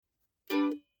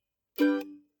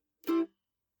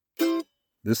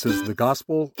This is the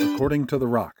Gospel according to the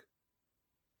Rock,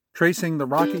 tracing the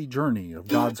rocky journey of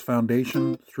God's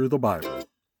foundation through the Bible.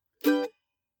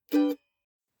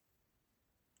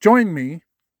 Join me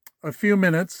a few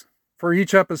minutes for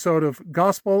each episode of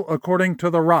Gospel according to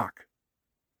the Rock.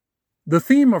 The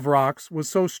theme of rocks was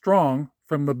so strong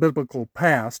from the biblical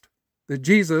past that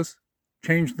Jesus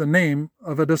changed the name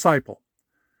of a disciple.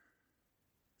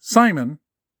 Simon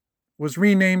was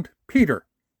renamed Peter,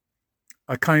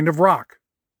 a kind of rock,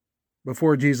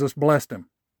 before Jesus blessed him.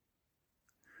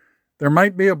 There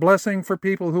might be a blessing for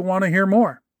people who want to hear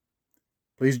more.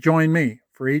 Please join me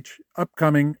for each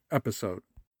upcoming episode.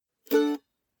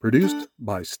 Produced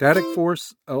by Static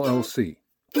Force, LLC.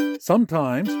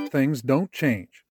 Sometimes things don't change.